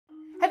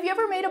Have you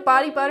ever made a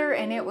body butter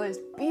and it was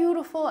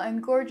beautiful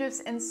and gorgeous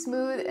and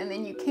smooth, and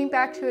then you came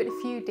back to it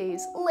a few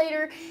days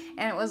later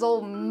and it was all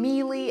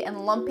mealy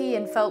and lumpy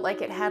and felt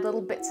like it had little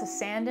bits of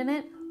sand in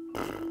it?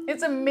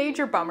 It's a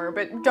major bummer,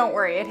 but don't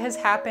worry, it has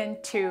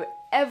happened to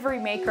every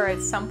maker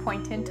at some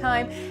point in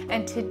time,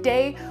 and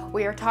today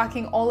we are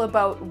talking all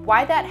about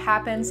why that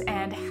happens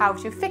and how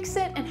to fix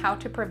it and how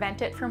to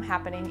prevent it from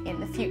happening in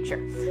the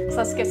future. So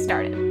let's get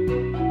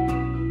started.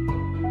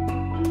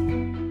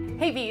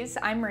 Hey V's,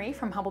 I'm Marie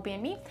from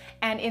Humblebee Me,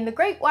 and in the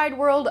great wide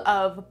world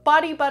of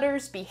body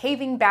butters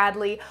behaving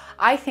badly,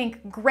 I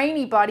think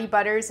grainy body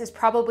butters is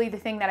probably the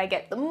thing that I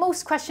get the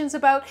most questions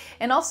about,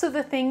 and also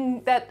the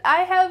thing that I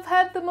have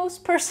had the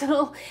most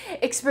personal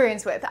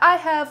experience with. I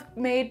have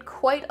made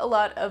quite a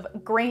lot of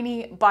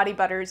grainy body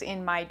butters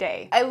in my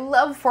day. I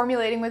love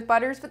formulating with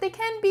butters, but they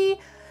can be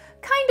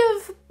kind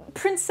of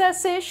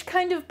princess-ish,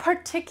 kind of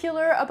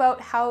particular about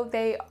how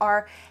they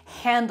are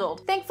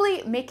handled.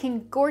 Thankfully,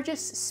 making gorgeous,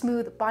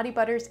 smooth body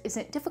butters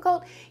isn't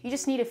difficult. You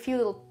just need a few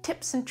little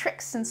tips and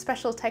tricks and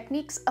special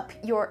techniques up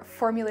your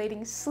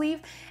formulating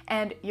sleeve,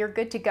 and you're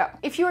good to go.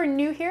 If you are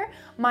new here,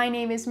 my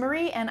name is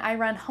Marie, and I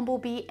run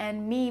Humblebee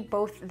and Me,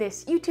 both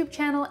this YouTube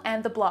channel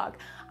and the blog.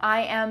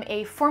 I am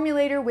a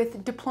formulator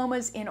with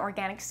diplomas in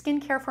organic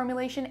skincare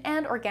formulation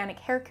and organic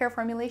hair care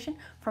formulation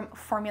from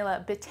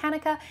Formula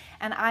Botanica,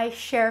 and I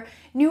share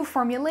new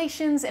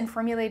formulations and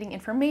formulating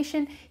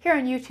information here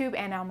on YouTube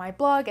and on my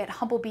blog at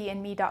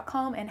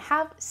humblebeeandme.com, and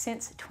have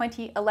since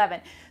 2011.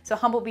 So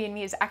Humblebee and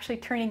Me is actually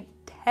turning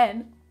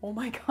 10, oh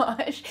my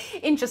gosh,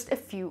 in just a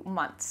few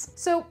months.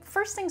 So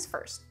first things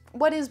first,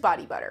 what is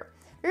body butter?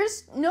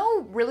 There's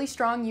no really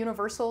strong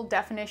universal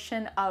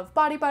definition of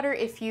body butter.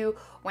 If you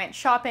went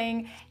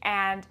shopping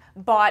and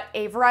bought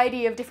a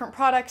variety of different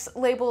products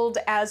labeled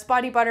as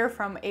body butter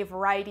from a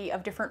variety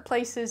of different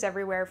places,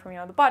 everywhere from,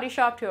 the body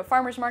shop to a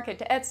farmer's market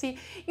to Etsy,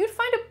 you'd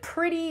find a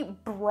pretty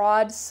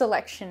broad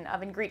selection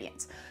of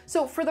ingredients.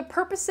 So for the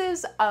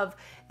purposes of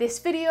this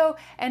video,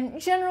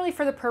 and generally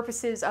for the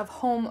purposes of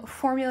home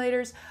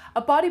formulators,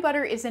 a body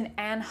butter is an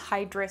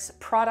anhydrous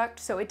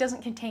product, so it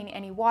doesn't contain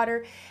any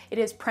water. It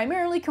is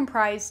primarily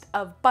comprised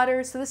of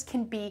butter, so this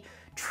can be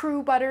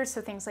true butter,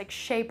 so things like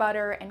shea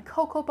butter and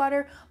cocoa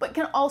butter, but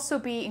can also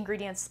be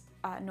ingredients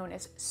known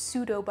as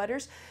pseudo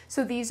butters.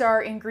 So these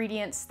are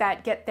ingredients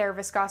that get their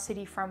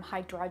viscosity from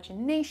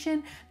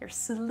hydrogenation, their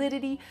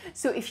solidity.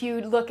 So if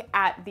you look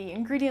at the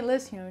ingredient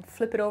list,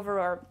 flip it over,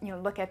 or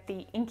look at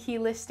the INCI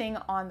listing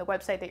on the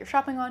website that you're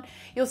shopping on,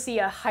 you'll see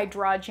a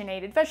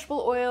hydrogenated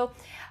vegetable oil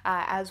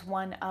as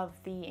one of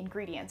the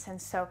ingredients, and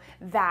so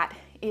that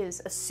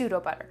is a pseudo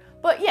butter.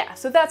 But yeah,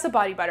 so that's a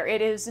body butter.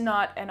 It is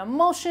not an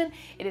emulsion,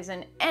 it is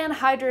an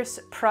anhydrous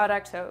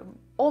product, so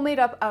all made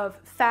up of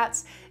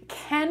fats,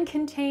 can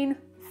contain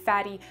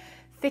fatty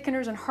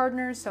thickeners and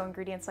hardeners, so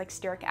ingredients like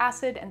stearic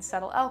acid and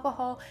cetyl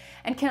alcohol,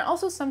 and can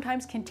also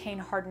sometimes contain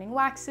hardening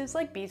waxes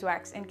like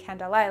beeswax and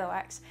candelilla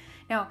wax.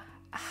 Now,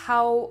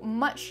 how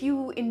much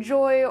you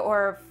enjoy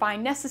or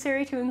find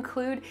necessary to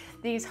include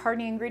these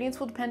hardening ingredients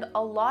will depend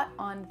a lot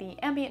on the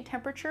ambient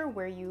temperature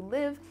where you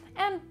live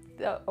and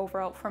the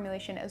overall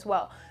formulation as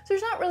well. So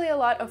there's not really a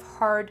lot of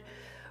hard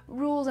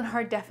rules and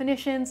hard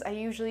definitions. I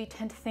usually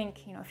tend to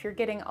think, if you're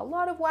getting a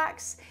lot of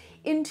wax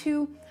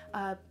into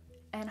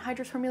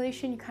anhydrous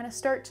formulation, you kind of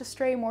start to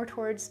stray more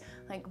towards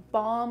like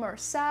balm or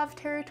salve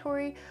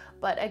territory.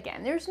 But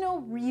again, there's no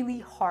really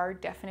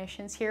hard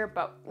definitions here,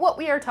 but what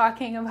we are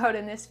talking about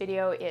in this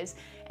video is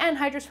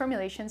anhydrous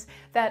formulations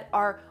that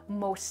are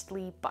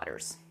mostly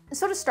butters.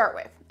 So to start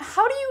with,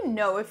 how do you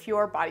know if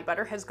your body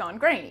butter has gone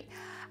grainy?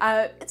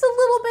 It's a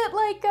little bit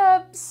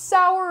like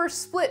sour or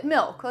split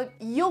milk. Like,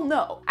 you'll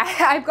know.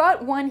 I've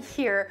got one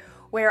here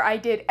where I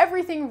did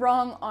everything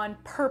wrong on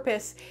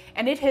purpose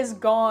and it has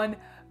gone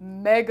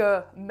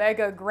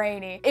mega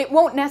grainy. It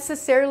won't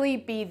necessarily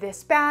be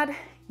this bad.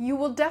 You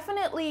will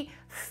definitely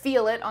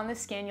feel it on the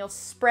skin. You'll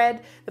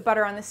spread the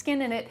butter on the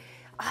skin, and it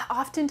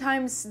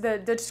oftentimes the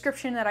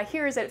description that I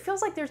hear is that it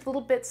feels like there's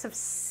little bits of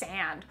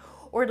sand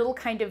or little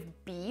kind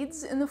of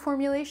beads in the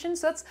formulation.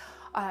 So that's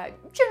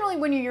generally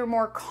when your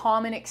more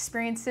common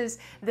experiences.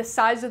 The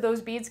size of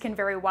those beads can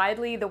vary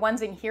widely. The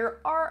ones in here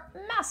are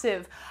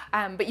massive,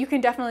 but you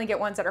can definitely get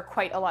ones that are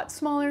quite a lot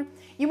smaller.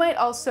 You might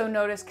also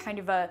notice kind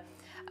of a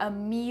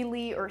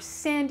mealy or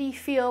sandy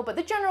feel, but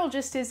the general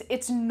gist is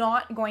it's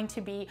not going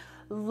to be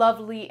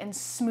lovely and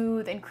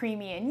smooth and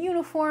creamy and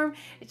uniform.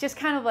 It's just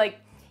kind of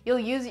like, you'll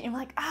use it and you're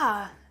like,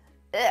 ugh.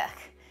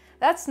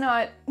 That's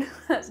not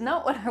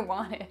what I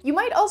wanted. You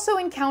might also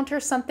encounter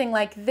something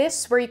like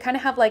this, where you kind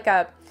of have like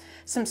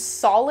some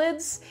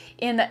solids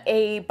in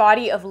a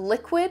body of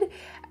liquid.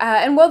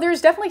 And while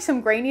there's definitely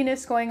some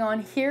graininess going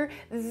on here,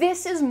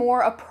 this is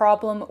more a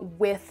problem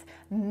with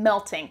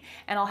melting,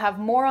 and I'll have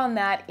more on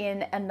that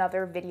in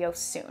another video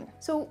soon.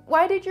 So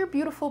why did your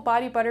beautiful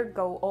body butter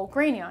go all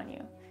grainy on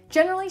you?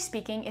 Generally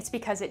speaking, it's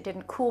because it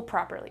didn't cool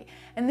properly,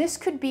 and this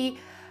could be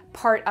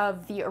part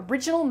of the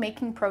original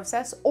making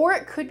process, or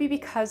it could be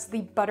because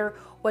the butter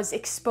was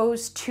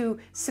exposed to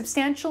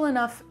substantial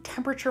enough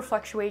temperature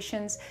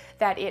fluctuations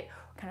that it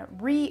kind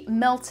of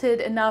re-melted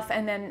enough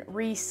and then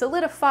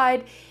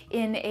re-solidified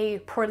in a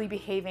poorly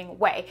behaving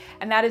way.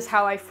 And that is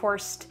how I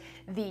forced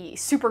the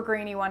super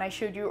grainy one I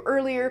showed you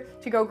earlier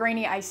to go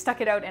grainy. I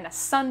stuck it out in a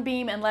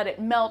sunbeam and let it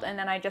melt, and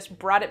then I just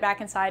brought it back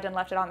inside and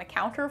left it on the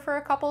counter for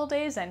a couple of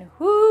days, and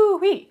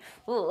whoo-wee.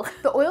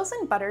 The oils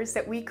and butters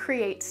that we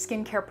create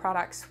skincare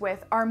products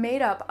with are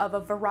made up of a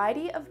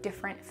variety of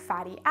different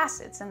fatty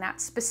acids, and that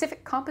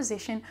specific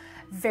composition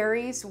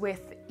varies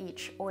with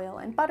each oil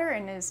and butter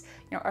and is,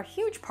 a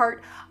huge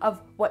part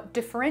of what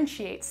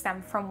differentiates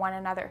them from one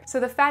another. So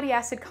the fatty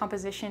acid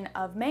composition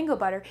of mango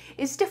butter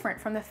is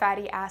different from the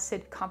fatty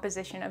acid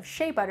composition of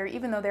shea butter,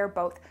 even though they're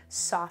both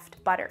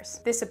soft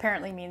butters. This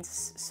apparently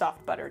means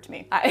soft butter to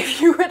me.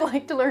 If you would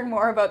like to learn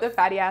more about the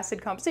fatty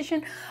acid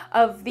composition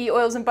of the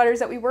oils and butters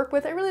that we work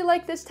with, I really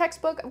like this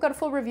textbook. I've got a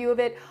full review of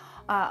it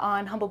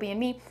on Humblebee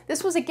Me.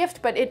 This was a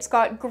gift, but it's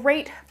got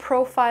great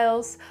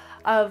profiles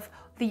of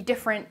the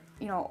different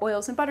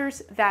oils and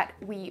butters that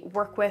we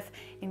work with,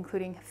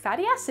 including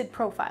fatty acid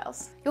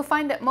profiles. You'll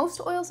find that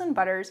most oils and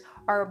butters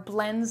are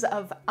blends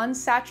of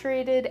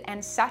unsaturated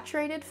and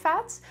saturated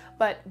fats,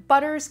 but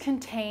butters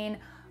contain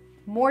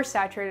more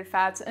saturated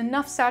fats,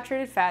 enough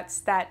saturated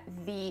fats that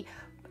the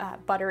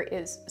butter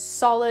is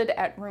solid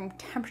at room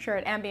temperature,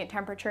 at ambient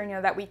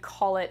temperature, that we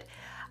call it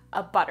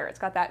a butter. It's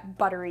got that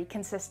buttery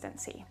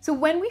consistency. So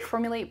when we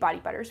formulate body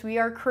butters, we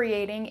are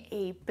creating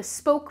a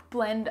bespoke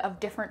blend of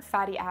different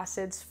fatty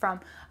acids from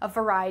a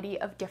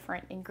variety of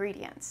different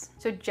ingredients.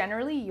 So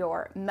generally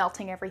you're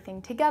melting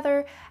everything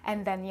together,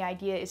 and then the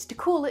idea is to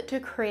cool it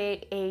to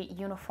create a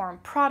uniform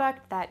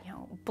product that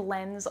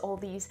blends all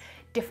these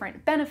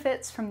different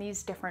benefits from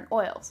these different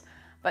oils.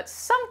 But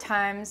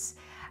sometimes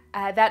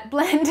that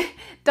blend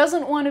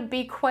doesn't want to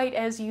be quite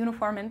as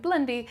uniform and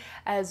blendy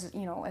as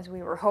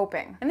we were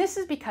hoping. And this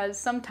is because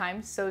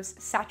sometimes those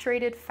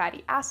saturated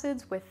fatty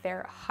acids with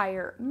their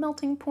higher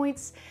melting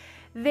points,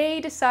 they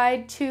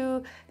decide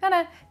to kind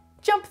of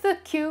jump the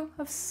queue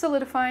of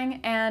solidifying,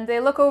 and they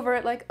look over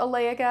at like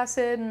oleic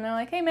acid and they're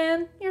like, hey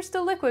man, you're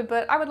still liquid,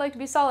 but I would like to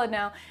be solid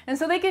now. And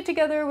so they get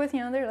together with,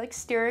 their like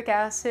stearic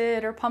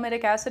acid or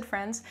palmitic acid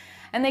friends,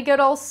 and they get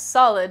all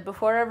solid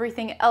before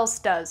everything else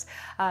does.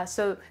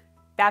 So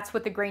that's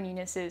what the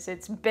graininess is.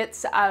 It's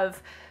bits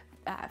of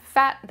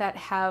fat that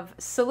have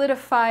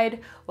solidified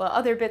while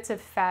other bits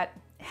of fat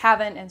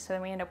haven't, and so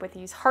then we end up with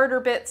these harder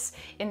bits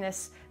in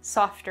this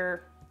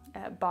softer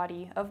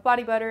body of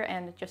body butter,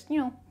 and just,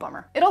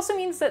 bummer. It also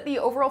means that the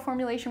overall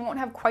formulation won't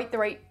have quite the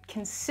right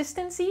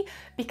consistency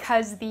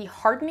because the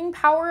hardening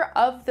power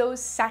of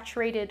those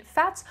saturated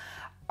fats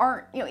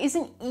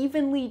isn't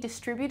evenly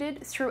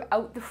distributed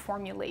throughout the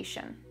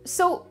formulation.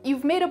 So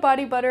you've made a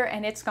body butter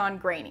and it's gone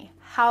grainy.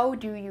 How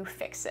do you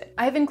fix it?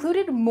 I have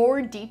included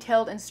more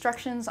detailed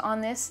instructions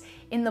on this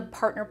in the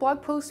partner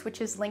blog post,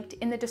 which is linked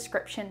in the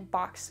description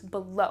box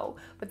below.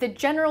 But the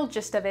general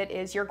gist of it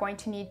is you're going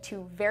to need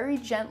to very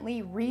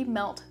gently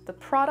remelt the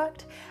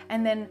product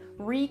and then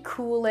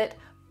recool it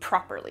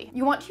properly.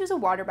 You want to use a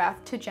water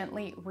bath to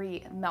gently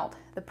remelt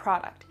the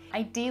product.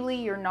 Ideally,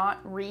 you're not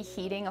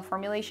reheating a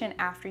formulation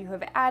after you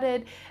have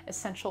added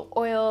essential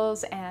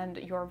oils and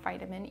your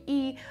vitamin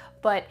E,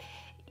 but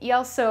you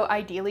also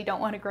ideally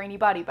don't want a grainy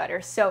body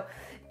butter. So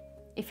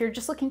if you're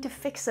just looking to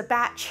fix a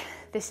batch,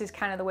 this is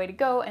kind of the way to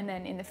go. And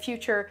then in the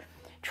future,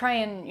 try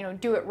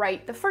and do it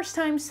right the first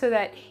time so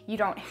that you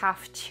don't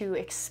have to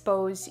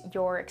expose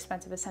your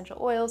expensive essential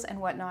oils and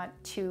whatnot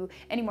to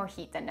any more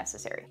heat than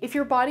necessary. If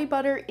your body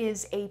butter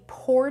is a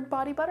poured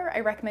body butter, I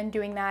recommend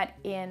doing that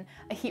in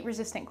a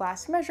heat-resistant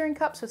glass measuring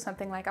cup, so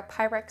something like a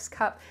Pyrex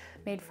cup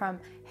made from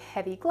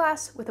heavy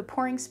glass with a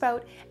pouring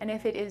spout. And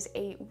if it is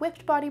a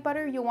whipped body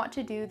butter, you'll want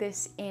to do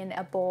this in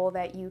a bowl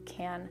that you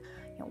can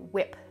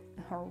whip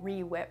or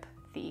re-whip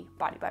the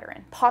body butter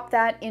in. Pop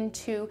that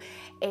into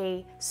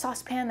a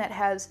saucepan that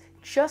has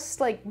just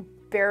like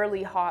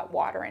barely hot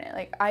water in it.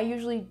 Like I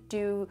usually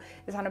do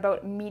this on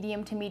about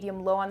medium to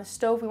medium low on the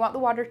stove. We want the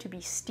water to be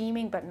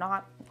steaming, but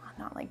not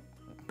like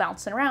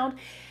bouncing around,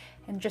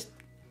 and just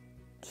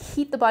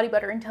heat the body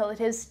butter until it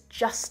is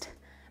just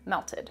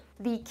melted.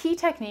 The key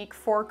technique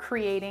for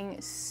creating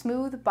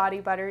smooth body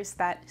butters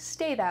that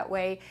stay that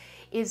way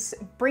is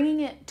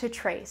bringing it to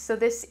trace. So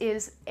this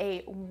is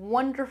a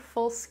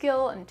wonderful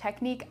skill and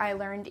technique I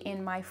learned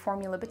in my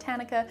Formula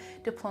Botanica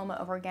Diploma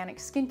of Organic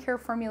Skincare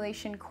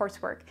Formulation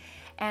coursework.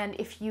 And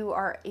if you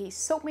are a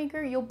soap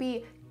maker, you'll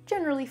be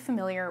generally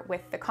familiar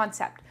with the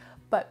concept.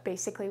 But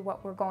basically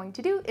what we're going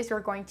to do is we're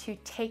going to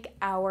take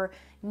our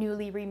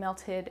newly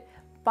remelted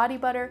body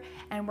butter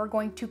and we're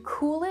going to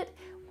cool it,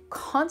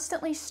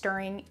 constantly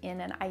stirring in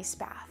an ice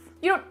bath.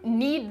 You don't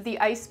need the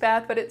ice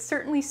bath, but it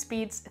certainly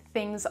speeds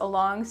things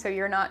along so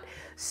you're not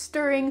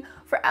stirring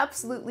for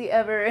absolutely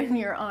ever and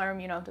your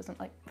arm, doesn't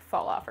like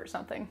fall off or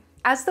something.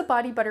 As the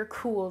body butter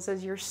cools,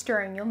 as you're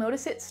stirring, you'll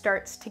notice it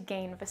starts to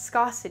gain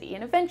viscosity,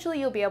 and eventually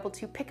you'll be able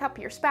to pick up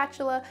your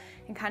spatula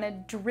and kind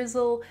of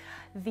drizzle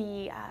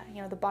the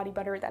body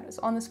butter that is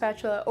on the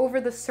spatula over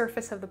the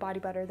surface of the body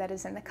butter that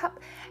is in the cup,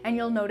 and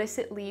you'll notice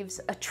it leaves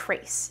a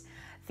trace.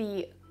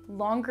 The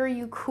longer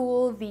you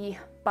cool the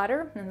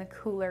butter, and the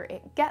cooler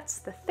it gets,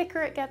 the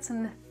thicker it gets,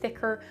 and the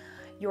thicker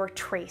your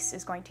trace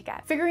is going to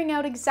get. Figuring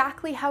out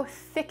exactly how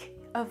thick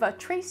of a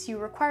trace you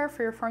require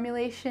for your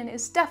formulation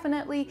is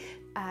definitely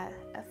a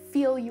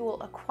feel you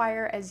will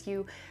acquire as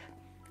you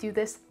do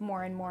this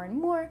more and more and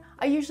more.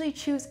 I usually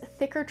choose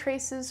thicker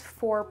traces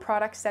for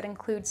products that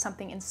include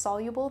something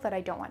insoluble that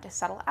I don't want to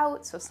settle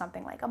out, so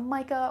something like a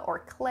mica or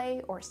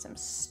clay or some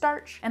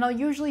starch. And I'll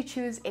usually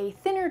choose a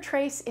thinner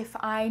trace if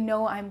I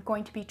know I'm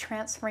going to be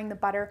transferring the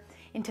butter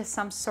into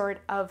some sort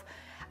of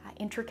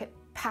intricate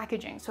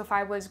packaging. So if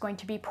I was going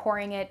to be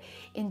pouring it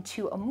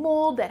into a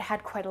mold that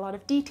had quite a lot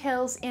of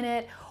details in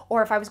it,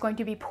 or if I was going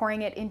to be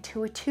pouring it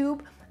into a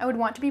tube, I would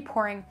want to be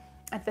pouring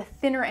at the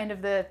thinner end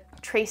of the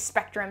trace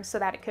spectrum so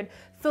that it could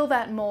fill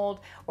that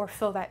mold or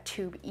fill that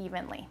tube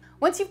evenly.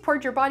 Once you've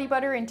poured your body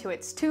butter into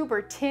its tube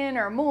or tin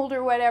or mold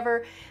or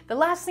whatever, the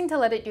last thing to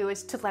let it do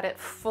is to let it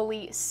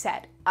fully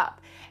set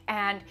up.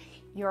 And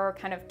your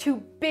kind of two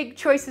big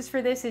choices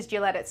for this is, do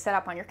you let it set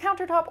up on your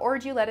countertop or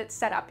do you let it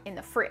set up in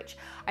the fridge?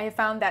 I have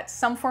found that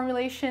some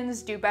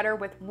formulations do better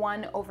with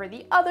one over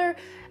the other.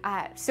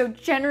 So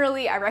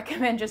generally I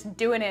recommend just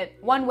doing it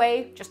one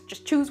way,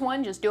 just choose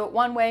one, just do it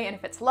one way. And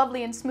if it's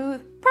lovely and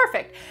smooth,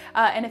 perfect.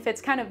 And if it's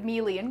kind of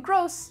mealy and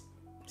gross,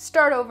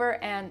 start over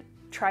and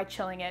try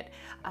chilling it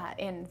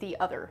in the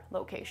other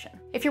location.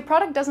 If your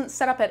product doesn't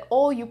set up at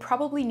all, you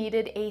probably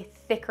needed a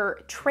thicker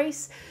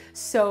trace.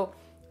 So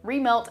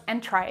remelt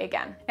and try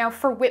again. Now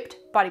for whipped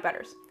body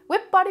butters.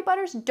 Whipped body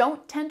butters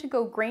don't tend to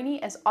go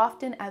grainy as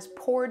often as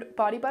poured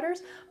body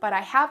butters, but I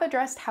have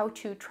addressed how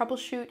to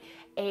troubleshoot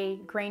a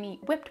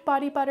grainy whipped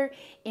body butter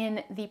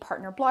in the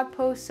partner blog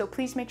post, so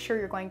please make sure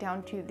you're going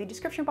down to the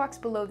description box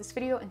below this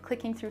video and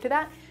clicking through to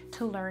that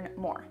to learn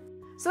more.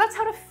 So that's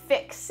how to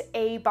fix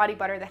a body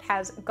butter that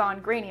has gone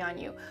grainy on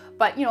you.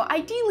 But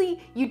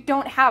ideally you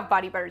don't have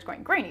body butters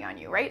going grainy on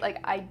you, right?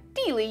 Like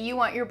ideally you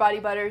want your body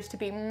butters to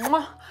be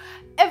mwah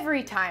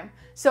every time.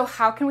 So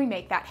how can we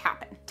make that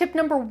happen? Tip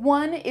number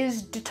one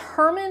is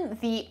determine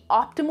the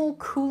optimal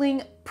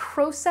cooling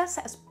process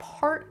as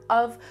part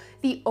of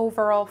the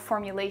overall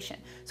formulation.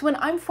 So when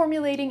I'm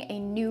formulating a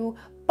new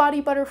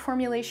body butter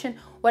formulation,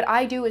 what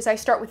I do is I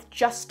start with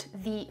just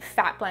the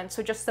fat blend,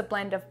 so just the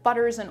blend of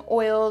butters and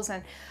oils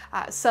and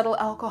subtle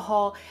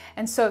alcohol.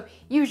 And so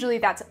usually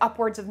that's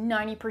upwards of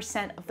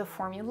 90% of the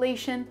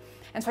formulation.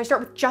 And so I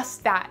start with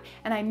just that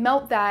and I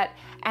melt that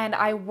and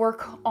I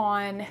work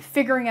on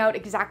figuring out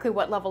exactly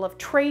what level of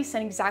trace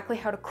and exactly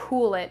how to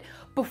cool it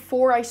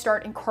before I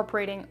start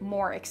incorporating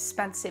more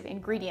expensive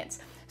ingredients.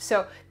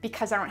 So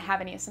because I don't have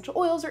any essential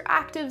oils or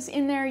actives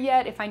in there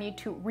yet, if I need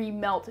to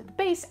remelt the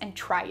base and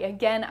try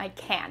again, I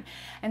can.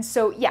 And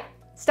so yeah,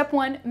 step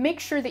one, make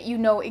sure that you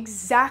know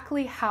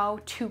exactly how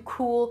to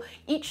cool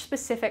each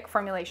specific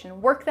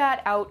formulation. Work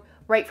that out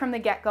right from the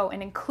get-go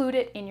and include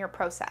it in your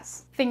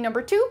process. Thing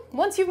number two,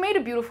 once you've made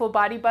a beautiful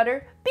body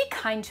butter, be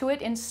kind to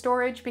it in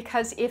storage,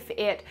 because if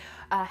it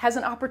has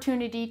an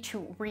opportunity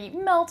to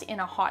remelt in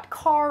a hot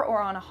car or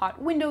on a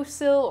hot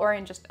windowsill or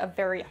in just a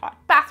very hot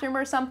bathroom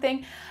or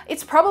something,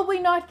 it's probably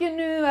not going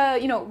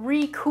to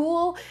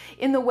re-cool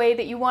in the way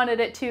that you wanted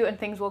it to, and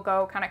things will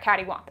go kind of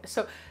cattywampus.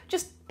 So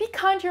just be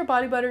kind to your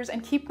body butters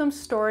and keep them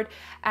stored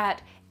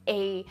at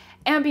an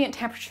ambient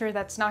temperature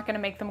that's not going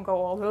to make them go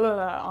all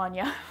on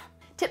you.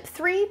 Tip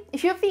three,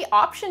 if you have the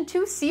option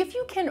to, see if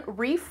you can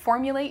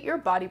reformulate your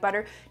body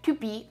butter to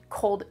be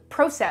cold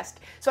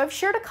processed. So I've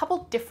shared a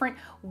couple different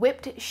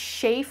whipped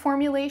shea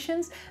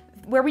formulations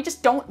where we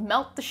just don't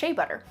melt the shea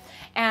butter.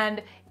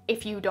 And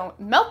if you don't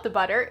melt the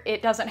butter,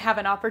 it doesn't have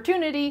an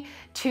opportunity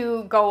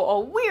to go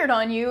all weird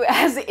on you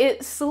as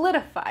it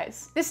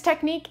solidifies. This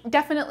technique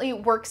definitely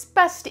works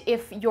best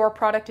if your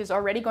product is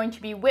already going to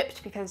be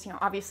whipped, because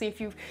obviously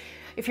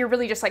if you're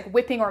really just like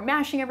whipping or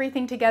mashing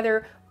everything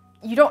together,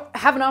 you don't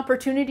have an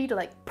opportunity to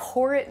like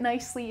pour it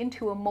nicely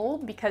into a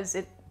mold because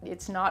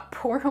it's not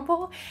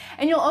pourable.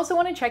 And you'll also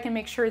want to check and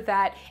make sure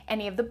that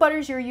any of the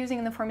butters you're using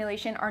in the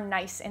formulation are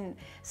nice and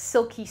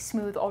silky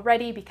smooth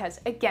already, because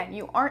again,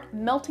 you aren't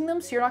melting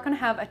them, so you're not going to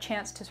have a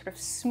chance to sort of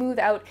smooth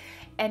out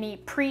any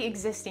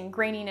pre-existing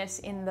graininess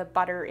in the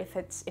butter if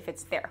it's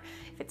there.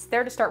 If it's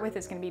there to start with,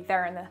 it's going to be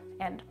there in the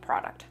end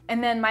product.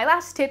 And then my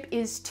last tip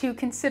is to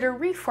consider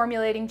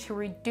reformulating to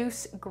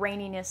reduce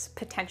graininess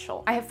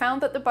potential. I have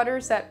found that the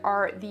butters that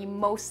are the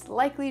most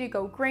likely to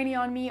go grainy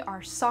on me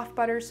are soft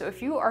butters. So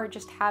if you are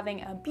just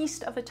having a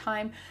beast of a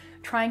time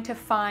trying to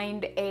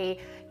find a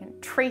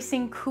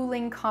tracing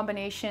cooling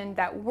combination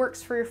that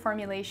works for your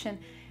formulation,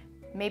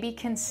 maybe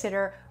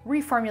consider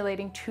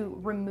reformulating to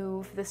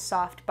remove the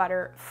soft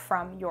butter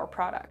from your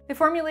product. The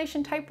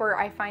formulation type where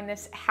I find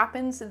this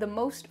happens the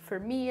most, for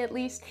me at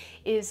least,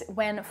 is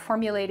when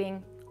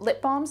formulating lip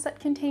balms that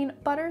contain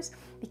butters,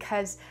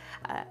 because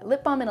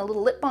lip balm in a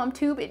little lip balm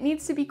tube, it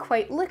needs to be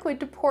quite liquid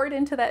to pour it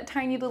into that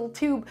tiny little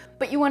tube,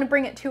 but you want to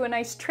bring it to a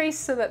nice trace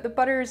so that the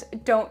butters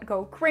don't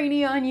go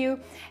grainy on you,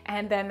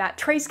 and then that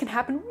trace can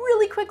happen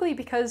really quickly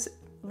because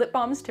lip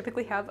balms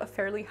typically have a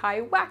fairly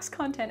high wax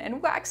content,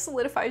 and wax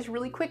solidifies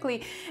really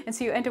quickly, and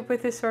so you end up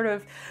with this sort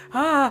of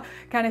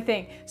kind of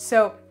thing.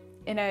 So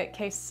in a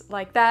case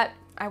like that,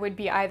 I would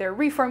be either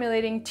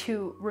reformulating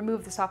to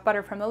remove the soft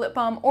butter from the lip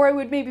balm, or I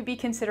would maybe be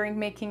considering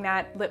making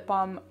that lip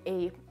balm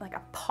like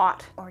a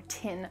pot or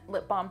tin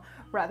lip balm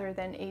rather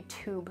than a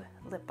tube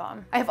lip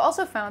balm. I have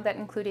also found that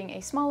including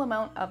a small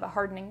amount of a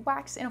hardening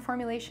wax in a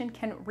formulation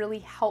can really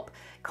help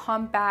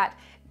combat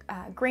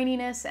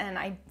graininess, and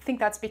I think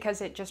that's because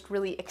it just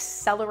really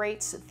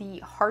accelerates the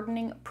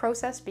hardening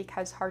process,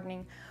 because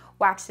hardening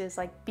waxes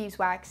like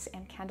beeswax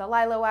and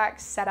candelilla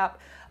wax set up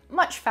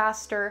much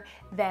faster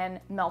than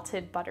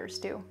melted butters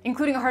do.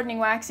 Including a hardening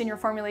wax in your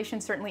formulation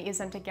certainly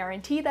isn't a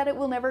guarantee that it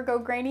will never go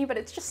grainy, but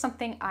it's just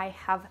something I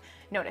have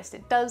noticed.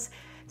 It does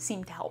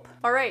seem to help.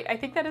 All right, I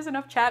think that is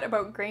enough chat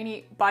about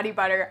grainy body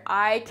butter.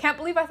 I can't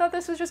believe I thought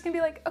this was just gonna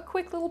be like a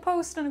quick little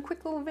post and a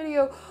quick little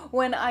video.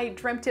 When I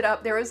dreamt it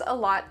up, there was a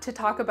lot to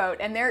talk about,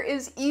 and there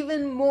is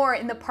even more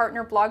in the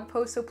partner blog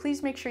post, so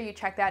please make sure you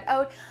check that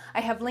out.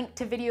 I have linked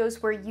to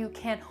videos where you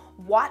can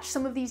watch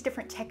some of these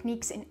different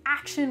techniques in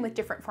action with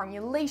different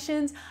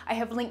formulations. I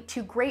have linked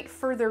to great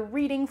further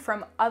reading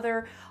from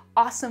other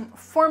awesome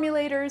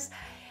formulators.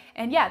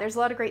 And yeah, there's a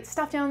lot of great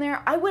stuff down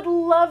there. I would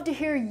love to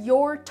hear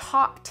your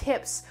top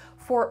tips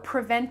for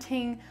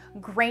preventing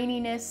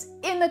graininess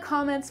in the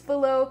comments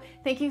below.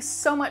 Thank you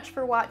so much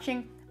for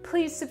watching.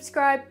 Please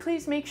subscribe.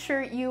 Please make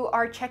sure you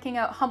are checking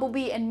out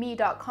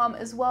humblebeeandme.com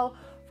as well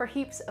for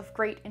heaps of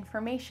great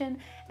information,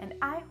 and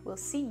I will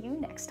see you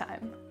next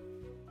time.